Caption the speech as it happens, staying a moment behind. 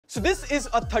So this is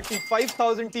a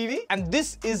 35,000 TV and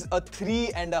this is a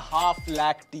 3.5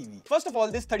 lakh TV. First of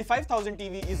all, this 35,000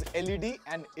 TV is LED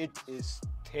and it is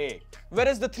thick.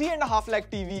 Whereas the 3.5 lakh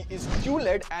TV is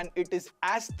QLED and it is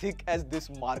as thick as this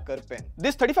marker pen.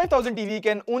 This 35,000 TV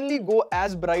can only go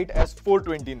as bright as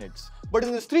 420 nits. But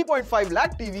in this 3.5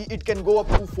 lakh TV, it can go up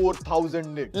to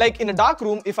 4,000 nits. Like in a dark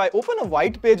room, if I open a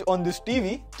white page on this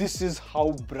TV, this is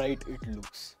how bright it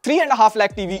looks. 3.5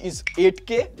 lakh TV is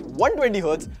 8K,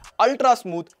 120Hz, ultra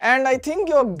smooth, and I think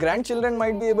your grandchildren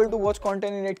might be able to watch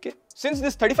content in 8K. Since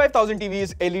this 35,000 TV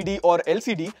is LED or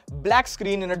LCD, black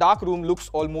screen in a dark room looks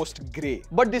almost grey.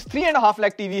 But this 3.5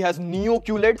 lakh TV has Neo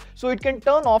QLED, so it can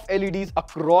turn off LEDs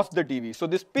across the TV. So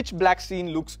this pitch black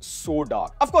scene looks so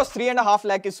dark. Of course, 3.5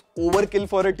 lakh is overkill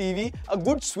for a TV. A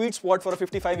good sweet spot for a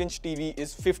 55-inch TV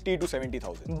is 50 to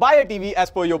 70,000. Buy a TV as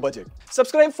per your budget.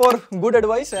 Subscribe for good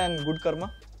advice and good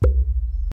karma.